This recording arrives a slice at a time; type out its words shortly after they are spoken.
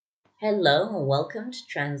Hello and welcome to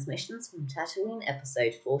Transmissions from Tatooine,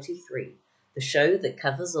 episode 43, the show that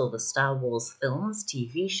covers all the Star Wars films,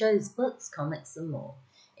 TV shows, books, comics, and more,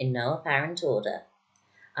 in no apparent order.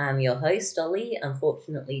 I'm your host, Ollie.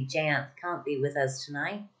 Unfortunately, Jayanth can't be with us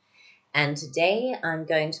tonight, and today I'm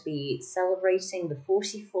going to be celebrating the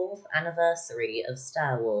 44th anniversary of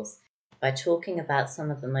Star Wars by talking about some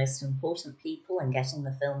of the most important people in getting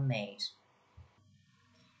the film made.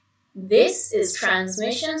 This is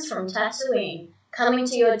Transmissions from Tatooine, coming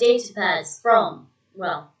to your datapads from,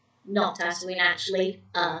 well, not Tatooine actually,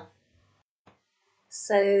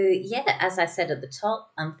 So, yeah, as I said at the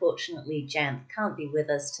top, unfortunately, Janth can't be with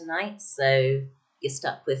us tonight, so you're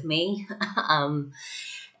stuck with me.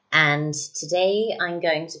 And today I'm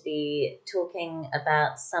going to be talking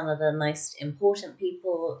about some of the most important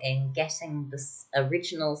people in getting this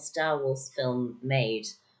original Star Wars film made,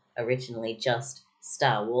 originally just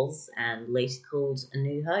Star Wars and later called A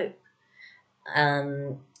New Hope.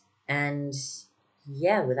 And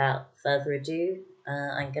yeah, without further ado,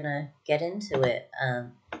 I'm gonna get into it.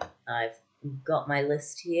 I've got my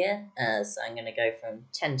list here, so I'm gonna go from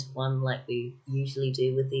 10 to 1 like we usually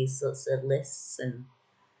do with these sorts of lists, and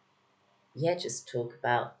yeah, just talk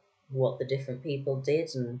about what the different people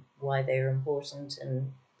did and why they were important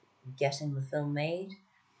in getting the film made.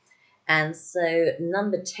 And so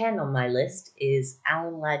number 10 on my list is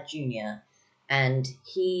Alan Ladd Jr., and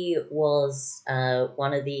he was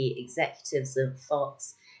one of the executives of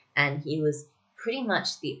Fox, and he was pretty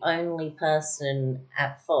much the only person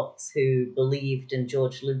at Fox who believed in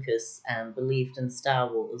George Lucas and believed in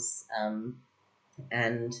Star Wars,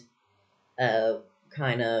 and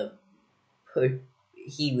kind of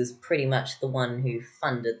he was pretty much the one who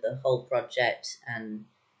funded the whole project and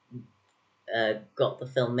got the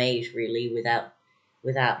film made. Really,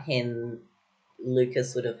 without him,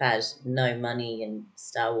 Lucas would have had no money, and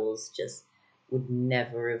Star Wars just would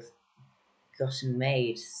never have gotten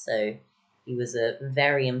made. So he was a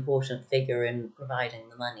very important figure in providing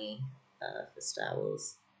the money for Star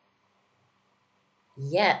Wars.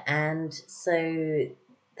 Yeah, and so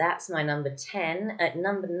that's my number 10. At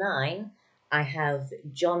number 9, I have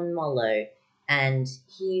John Mollo, and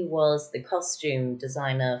he was the costume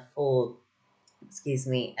designer for,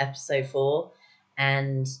 episode 4,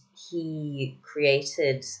 and he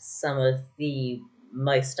created some of the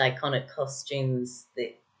most iconic costumes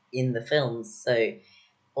that in the films. So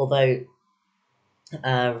although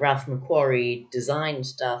Ralph McQuarrie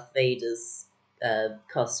designed Darth Vader's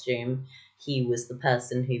costume, he was the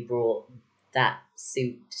person who brought that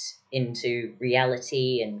suit into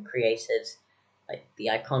reality and created like the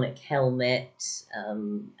iconic helmet,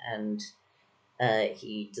 and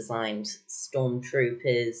he designed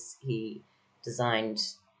stormtroopers. He designed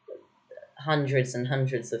hundreds and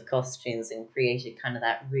hundreds of costumes and created kind of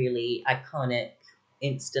that really iconic,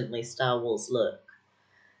 instantly Star Wars look.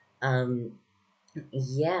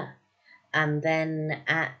 Yeah. And then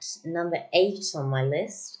at number 8 on my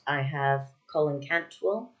list, I have Colin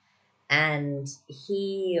Cantwell, and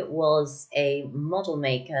he was a model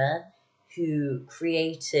maker who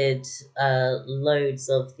created loads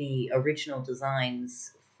of the original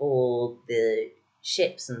designs for the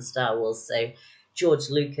ships in Star Wars. So George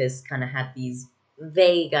Lucas kind of had these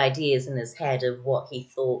vague ideas in his head of what he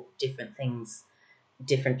thought different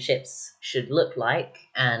ships should look like,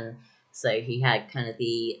 and so he had kind of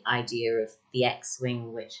the idea of the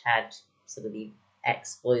X-Wing, which had sort of the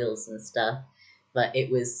X-foils and stuff, but it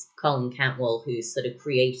was Colin Cantwell who sort of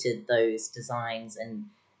created those designs and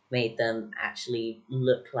made them actually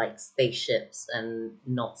look like spaceships and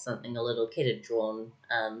not something a little kid had drawn.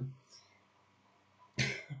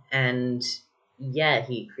 And yeah,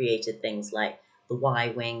 he created things like the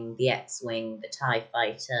Y-Wing, the X-Wing, the TIE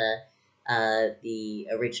Fighter, the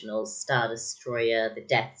original Star Destroyer, the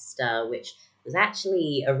Death Star, which was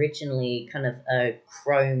actually originally kind of a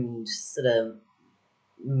chromed, sort of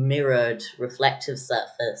mirrored reflective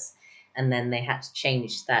surface, and then they had to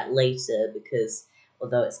change that later because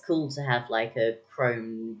although it's cool to have like a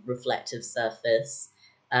chrome reflective surface,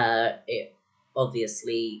 it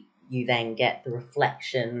obviously you then get the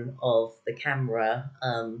reflection of the camera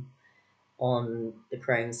on the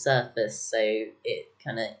chrome surface, so it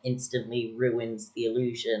kind of instantly ruins the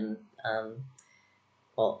illusion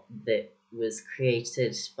that was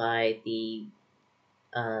created by the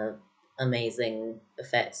amazing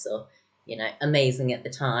effects, or amazing at the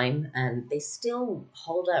time, and they still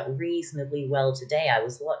hold out reasonably well today. I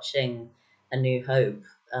was watching A New Hope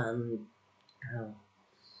a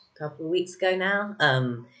couple of weeks ago now,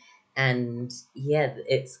 and yeah,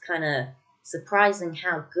 it's kind of surprising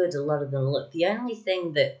how good a lot of them look. The only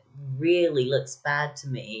thing that really looks bad to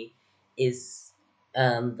me is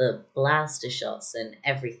the blaster shots and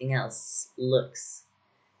everything else looks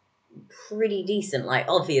pretty decent. Like,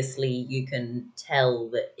 obviously, you can tell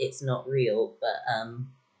that it's not real, but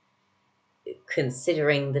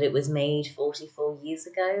considering that it was made 44 years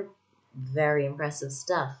ago, very impressive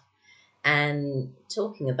stuff. And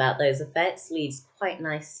talking about those effects leads quite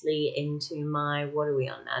nicely into my, what are we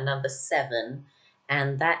on now? Number 7.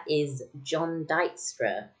 And that is John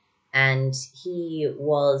Dykstra. And he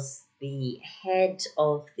was the head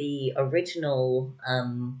of the original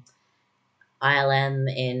ILM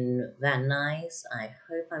in Van Nuys. I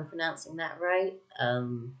hope I'm pronouncing that right.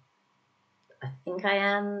 I think I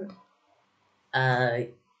am. Uh,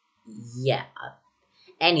 yeah.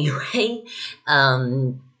 Anyway,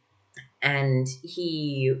 um, and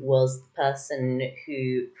he was the person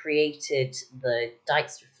who created the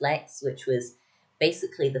Dijkstra Flex, which was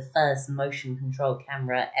basically the first motion control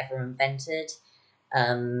camera ever invented.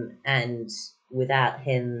 And without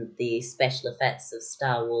him, the special effects of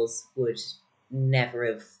Star Wars would never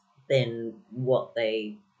have been what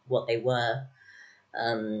they were.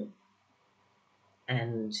 Um,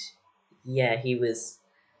 and yeah, he was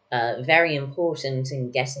very important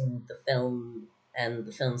in getting the film and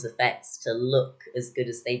the film's effects to look as good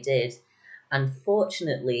as they did.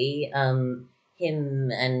 Unfortunately,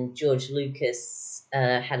 him and George Lucas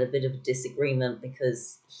had a bit of a disagreement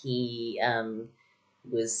because he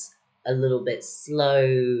was a little bit slow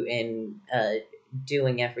in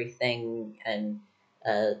doing everything, and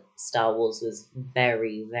Star Wars was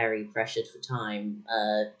very, very pressured for time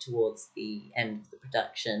towards the end of the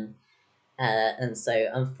production. And so,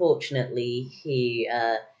 unfortunately, he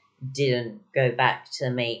didn't go back to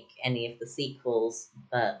make any of the sequels,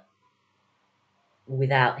 but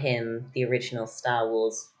without him, the original Star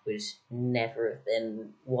Wars would never have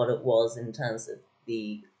been what it was in terms of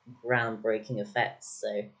the groundbreaking effects.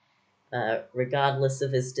 So, regardless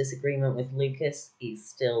of his disagreement with Lucas, he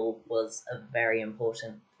still was a very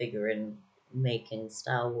important figure in making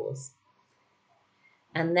Star Wars.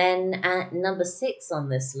 And then at number 6 on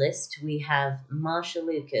this list, we have Marsha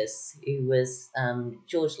Lucas, who was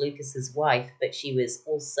George Lucas's wife, but she was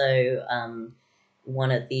also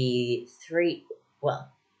one of the 3.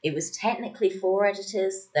 Well, it was technically 4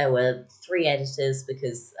 editors. There were 3 editors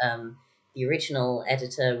because the original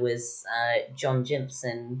editor was John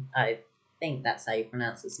Jimpson. I think that's how you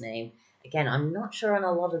pronounce his name. Again, I'm not sure on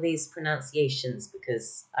a lot of these pronunciations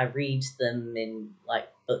because I read them in like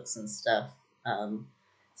books and stuff.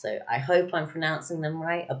 So I hope I'm pronouncing them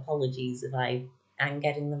right. Apologies if I am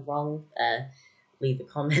getting them wrong. Leave a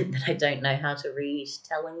comment that I don't know how to read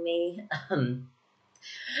telling me.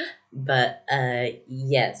 But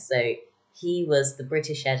yeah, so he was the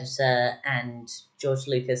British editor, and George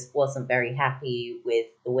Lucas wasn't very happy with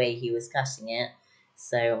the way he was cutting it.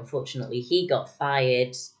 So unfortunately, he got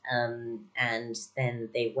fired, and then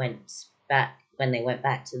they went back. When they went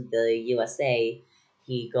back to the USA,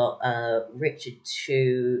 he got Richard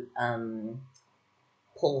Chew,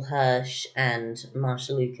 Paul Hirsch, and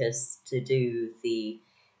Marsha Lucas to do the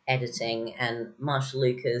editing, and Marsha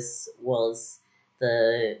Lucas was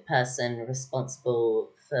the person responsible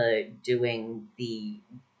for doing the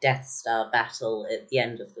Death Star battle at the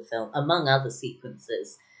end of the film, among other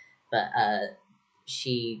sequences. But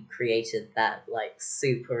she created that like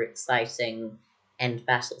super exciting end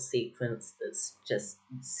battle sequence that's just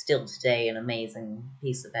still today an amazing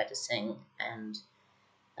piece of editing. And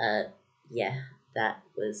yeah, that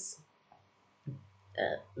was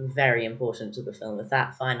very important to the film. If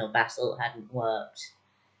that final battle hadn't worked,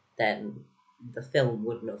 then the film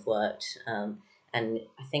wouldn't have worked. And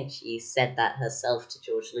I think she said that herself to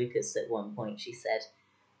George Lucas at one point. She said,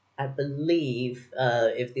 I believe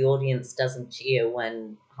if the audience doesn't cheer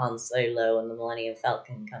when Han Solo and the Millennium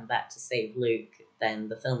Falcon come back to save Luke, then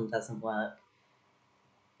the film doesn't work.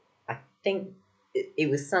 I think it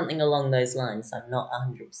was something along those lines. I'm not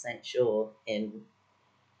 100% sure.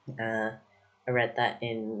 I read that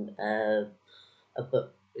in a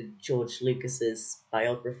book, George Lucas's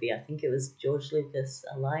biography. I think it was George Lucas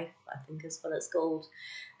A Life, I think is what it's called.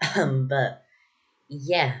 But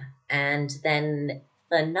yeah, and then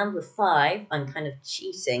for number 5, I'm kind of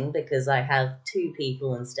cheating because I have 2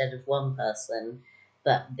 people instead of 1 person,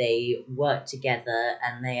 but they work together,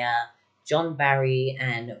 and they are John Barry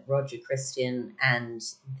and Roger Christian, and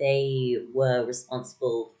they were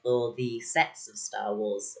responsible for the sets of Star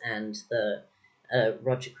Wars, and the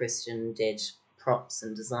Roger Christian did props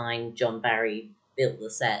and design. John Barry built the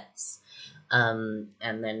sets, and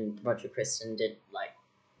then Roger Christian did like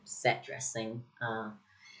set dressing.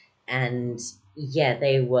 And yeah,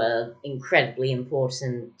 they were incredibly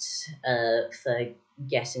important for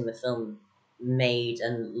getting the film made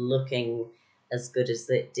and looking as good as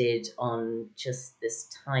it did on just this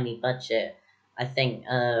tiny budget. I think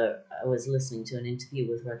I was listening to an interview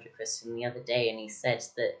with Roger Christian the other day, and he said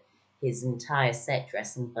that his entire set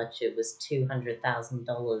dressing budget was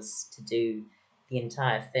 $200,000 to do the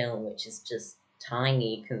entire film, which is just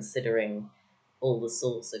tiny considering all the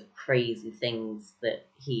sorts of crazy things that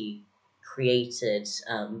he created.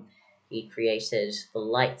 He created the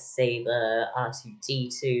lightsaber,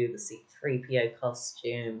 R2D2, the C3PO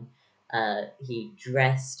costume. He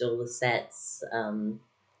dressed all the sets.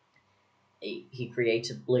 He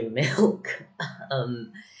created Blue Milk.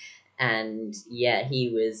 um, and yeah, he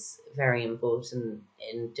was very important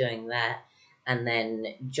in doing that. And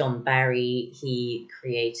then John Barry, he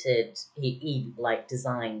like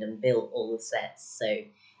designed and built all the sets. So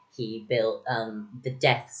he built the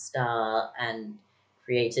Death Star and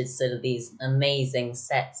created sort of these amazing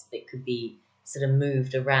sets that could be sort of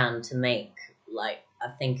moved around to make, like, I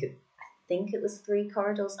think it was three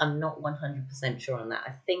corridors. I'm not 100% sure on that.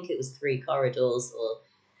 I think it was three corridors or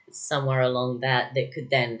somewhere along that could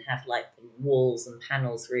then have like walls and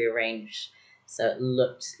panels rearranged, so it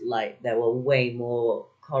looked like there were way more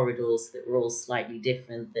corridors that were all slightly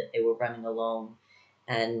different that they were running along,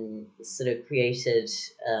 and sort of created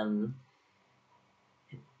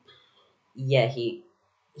yeah he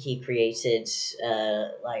created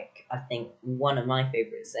like, I think one of my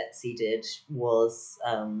favorite sets he did was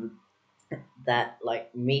that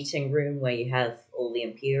like meeting room where you have all the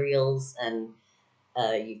Imperials, and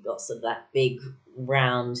you've got sort of that big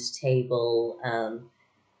round table,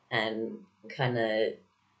 and kind of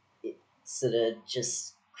sort of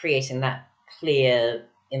just creating that clear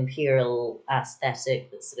imperial aesthetic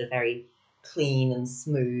that's sort of very clean and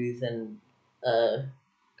smooth and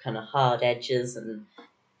kind of hard edges and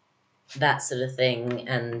that sort of thing.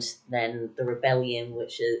 And then the rebellion,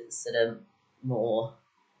 which is sort of more,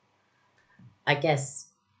 I guess,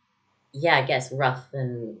 yeah, I guess rough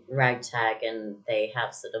and ragtag, and they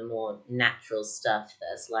have sort of more natural stuff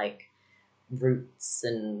that's like roots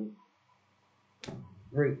and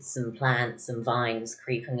plants and vines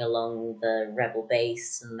creeping along the rebel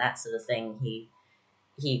base and that sort of thing.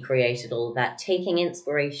 He created all of that, taking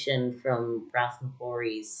inspiration from Ralph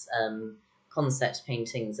McQuarrie's concept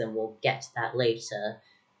paintings, and we'll get to that later.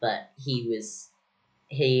 But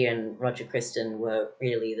he and Roger Christian were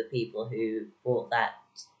really the people who brought that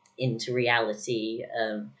into reality,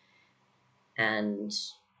 and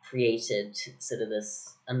created sort of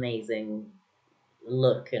this amazing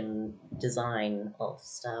look and design of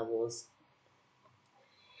Star Wars.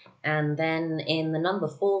 And then in the number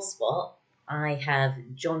 4 spot, I have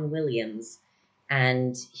John Williams,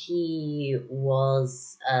 and he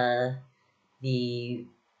was the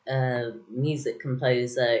music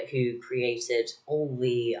composer who created all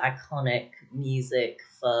the iconic music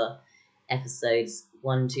for episodes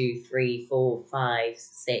 1, 2, 3, 4, 5,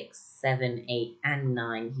 6, 7, 8, and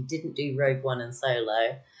 9. He didn't do Rogue One and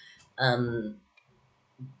Solo,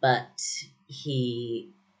 but he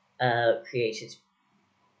created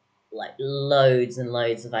like loads and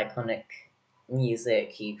loads of iconic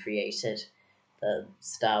music. He created the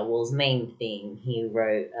Star Wars main theme. He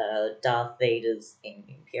wrote Darth Vader's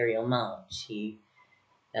Imperial March. He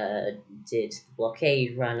did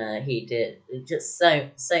Blockade Runner. He did just so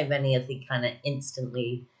many of the kind of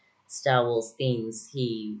instantly Star Wars themes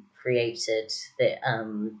he created that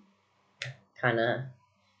kind of,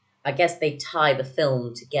 I guess they tie the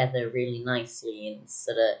film together really nicely and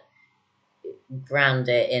sort of ground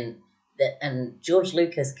it in that. And George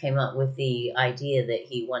Lucas came up with the idea that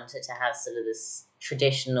he wanted to have sort of this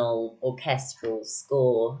traditional orchestral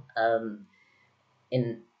score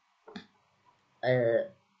in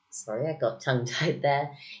sorry, I got tongue tied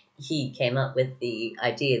there. He came up with the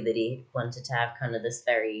idea that he wanted to have kind of this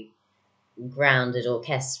very grounded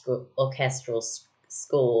orchestral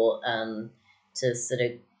score, to sort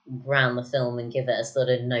of ground the film and give it a sort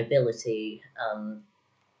of nobility,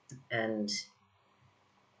 and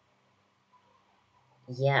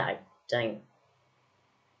yeah, I don't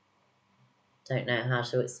know how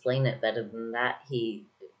to explain it better than that. He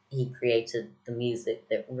created the music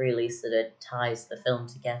that really sort of ties the film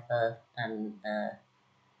together and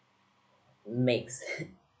makes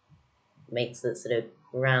makes it sort of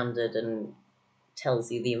grounded and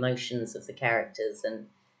tells you the emotions of the characters, and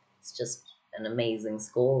it's just an amazing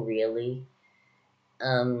score, really.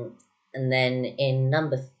 Um, and then in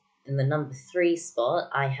the number 3 spot,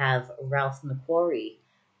 I have Ralph McQuarrie,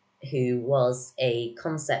 who was a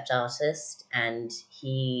concept artist, and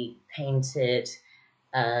he painted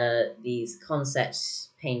these concept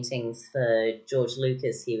paintings for George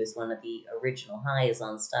Lucas. He was one of the original hires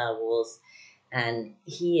on Star Wars, and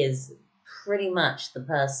he is pretty much the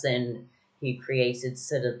person who created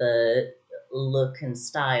sort of the look and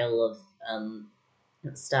style of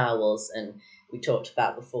Star Wars. And we talked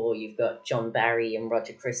about before, you've got John Barry and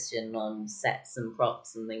Roger Christian on sets and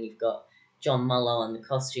props, and then you've got John Mullo on the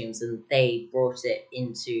costumes, and they brought it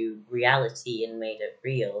into reality and made it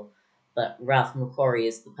real. But Ralph McQuarrie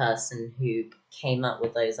is the person who came up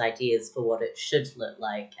with those ideas for what it should look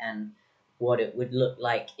like and what it would look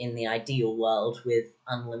like in the ideal world with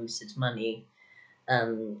unlimited money.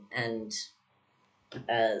 And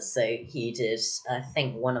so he did, I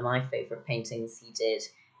think one of my favourite paintings he did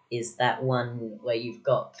is that one where you've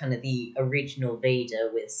got kind of the original Vader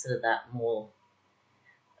with sort of that more,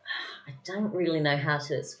 I don't really know how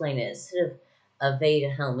to explain it. It's sort of a Vader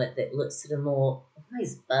helmet that looks sort of more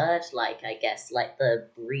almost bird-like, I guess, like the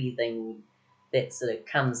breathing bit sort of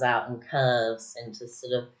comes out and curves into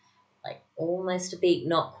sort of like almost a beak,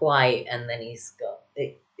 not quite, and then he's got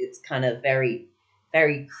it. It's kind of very,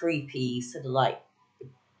 very creepy, sort of like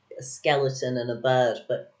a skeleton and a bird,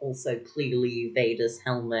 but also clearly Vader's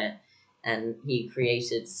helmet. And he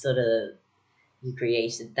created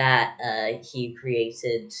that. He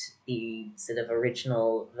created the sort of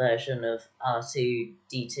original version of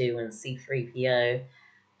R2D2 and C3PO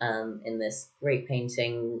in this great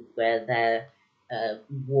painting where they're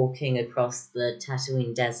walking across the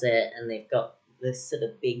Tatooine desert, and they've got this sort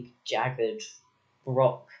of big jagged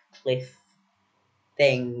rock cliff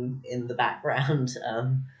thing in the background.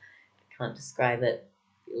 Can't describe it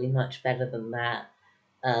really much better than that.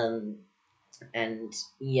 And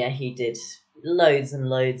yeah, he did loads and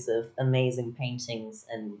loads of amazing paintings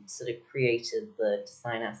and sort of created the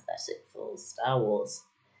design aesthetic for Star Wars.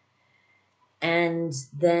 And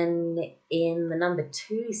then in the number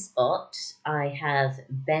 2 spot, I have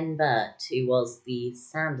Ben Burt, who was the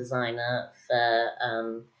sound designer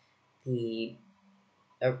for the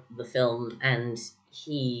the film, and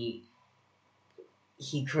he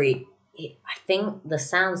I think the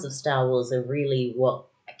sounds of Star Wars are really what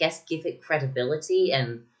I guess give it credibility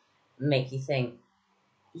and make you think,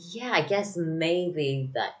 yeah, I guess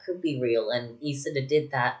maybe that could be real. And he sort of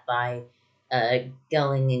did that by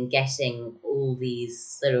going and getting all these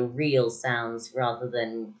sort of real sounds rather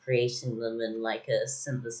than creating them in like a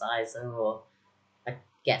synthesizer, or I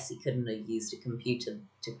guess he couldn't have used a computer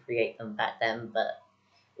to create them back then, but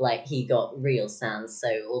like he got real sounds. So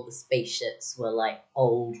all the spaceships were like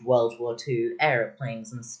old World War II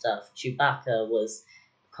aeroplanes and stuff. Chewbacca was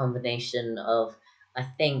a combination of, I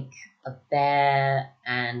think, a bear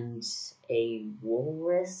and a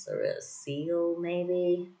walrus or a seal,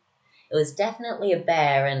 maybe. It was definitely a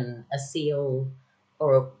bear and a seal,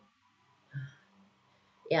 or a,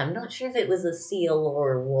 yeah, I'm not sure if it was a seal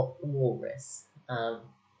or a walrus.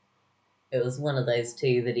 It was one of those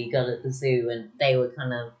two that he got at the zoo, and they were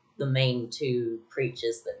kind of the main two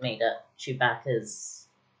creatures that made up Chewbacca's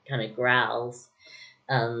kind of growls.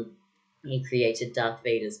 Um, he created Darth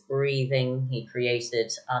Vader's breathing. He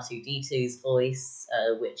created R2D2's voice,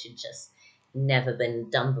 which had just never been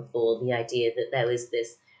done before. The idea that there was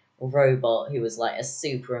this robot who was like a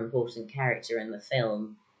super important character in the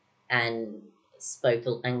film and spoke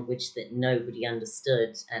a language that nobody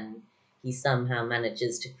understood, and he somehow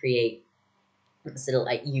manages to create sort of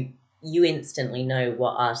like you instantly know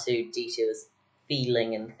what R2D2 is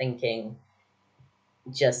feeling and thinking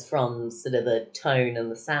just from sort of the tone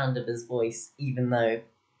and the sound of his voice, even though,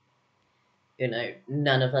 you know,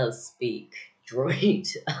 none of us speak droid.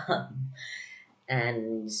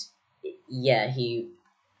 And yeah, he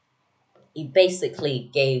basically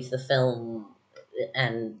gave the film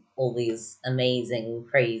and all these amazing,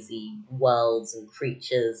 crazy worlds and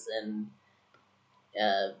creatures and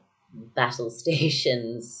battle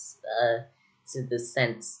stations to the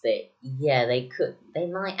sense that yeah, they could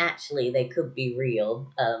be real.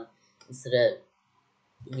 Sort of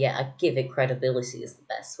yeah, I give it credibility is the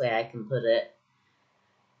best way I can put it.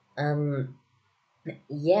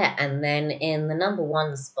 Yeah, and then in the number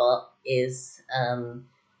 1 spot is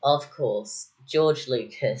of course George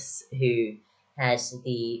Lucas, who had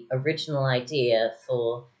the original idea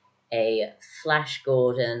for a Flash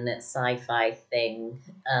Gordon sci-fi thing,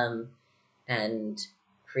 and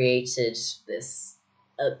created this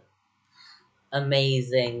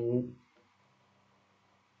amazing,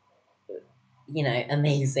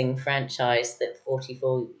 amazing franchise that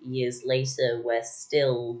 44 years later we're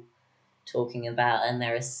still talking about, and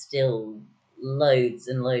there are still loads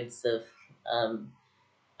and loads of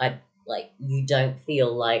I like you don't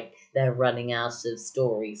feel like they're running out of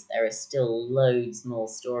stories. There are still loads more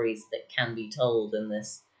stories that can be told in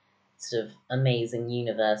this sort of amazing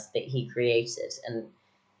universe that he created. And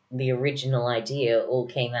the original idea all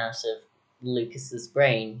came out of Lucas's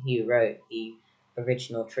brain. He wrote the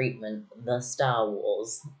original treatment, The Star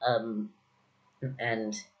Wars,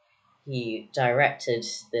 and he directed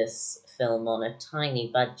this film on a tiny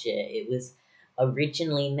budget. It was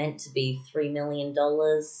originally meant to be $3 million,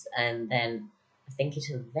 and then I think it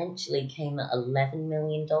eventually came at $11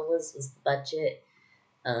 million was the budget.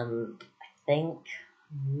 I think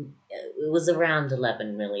it was around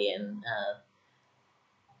 11 million.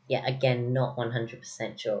 Yeah, again, not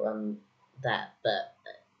 100% sure on that, but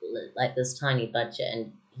like this tiny budget,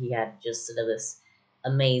 and he had just sort of this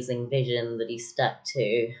amazing vision that he stuck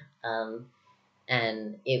to.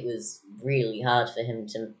 And it was really hard for him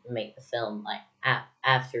to make the film. Like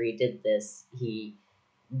after he did this, he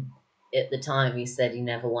at the time he said he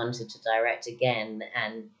never wanted to direct again,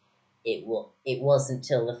 and it wasn't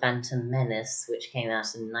till The Phantom Menace, which came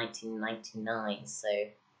out in 1999, so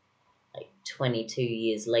like 22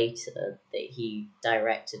 years later, that he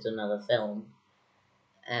directed another film.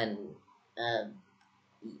 And um,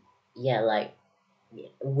 yeah, like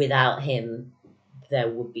without him, there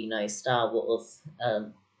would be no Star Wars.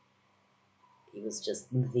 He was just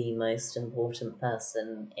the most important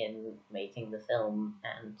person in making the film,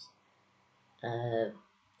 and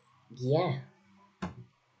yeah.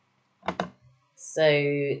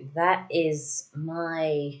 So that is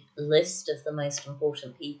my list of the most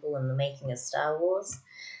important people in the making of Star Wars.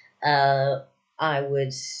 Uh, I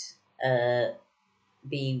would uh,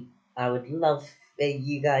 be I would love for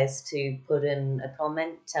you guys to put in a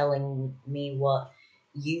comment telling me what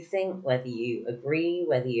you think, whether you agree,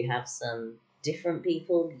 whether you have some different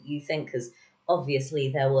people you think, because obviously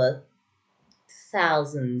there were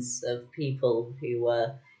thousands of people who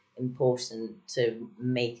were important to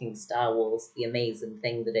making Star Wars the amazing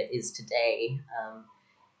thing that it is today.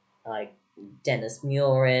 Like Dennis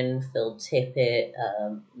Muren, Phil Tippett,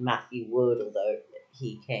 Matthew Wood, although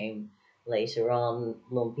he came later on,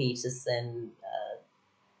 Lorne Peterson,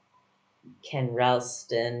 Ken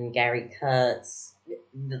Ralston, Gary Kurtz.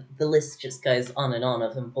 The list just goes on and on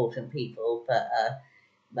of important people, but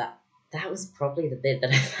that that was probably the bit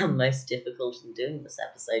that I found most difficult in doing this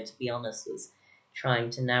episode, to be honest, was trying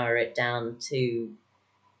to narrow it down to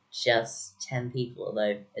just 10 people,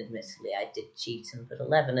 although admittedly I did cheat and put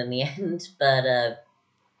 11 in the end. But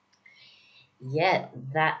yeah,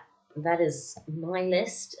 that is my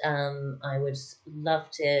list. I would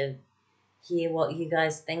love to hear what you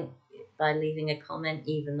guys think by leaving a comment,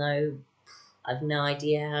 even though I've no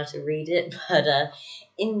idea how to read it. But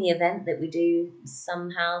in the event that we do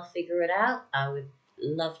somehow figure it out, I would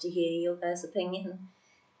love to hear your guys' opinion.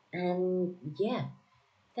 And yeah,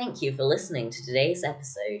 thank you for listening to today's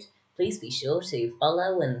episode. Please be sure to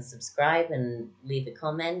follow and subscribe and leave a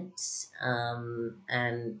comment.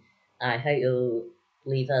 And I hope you'll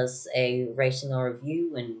leave us a rating or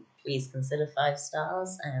review, and please consider 5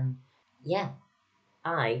 stars. And yeah,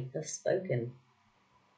 I have spoken.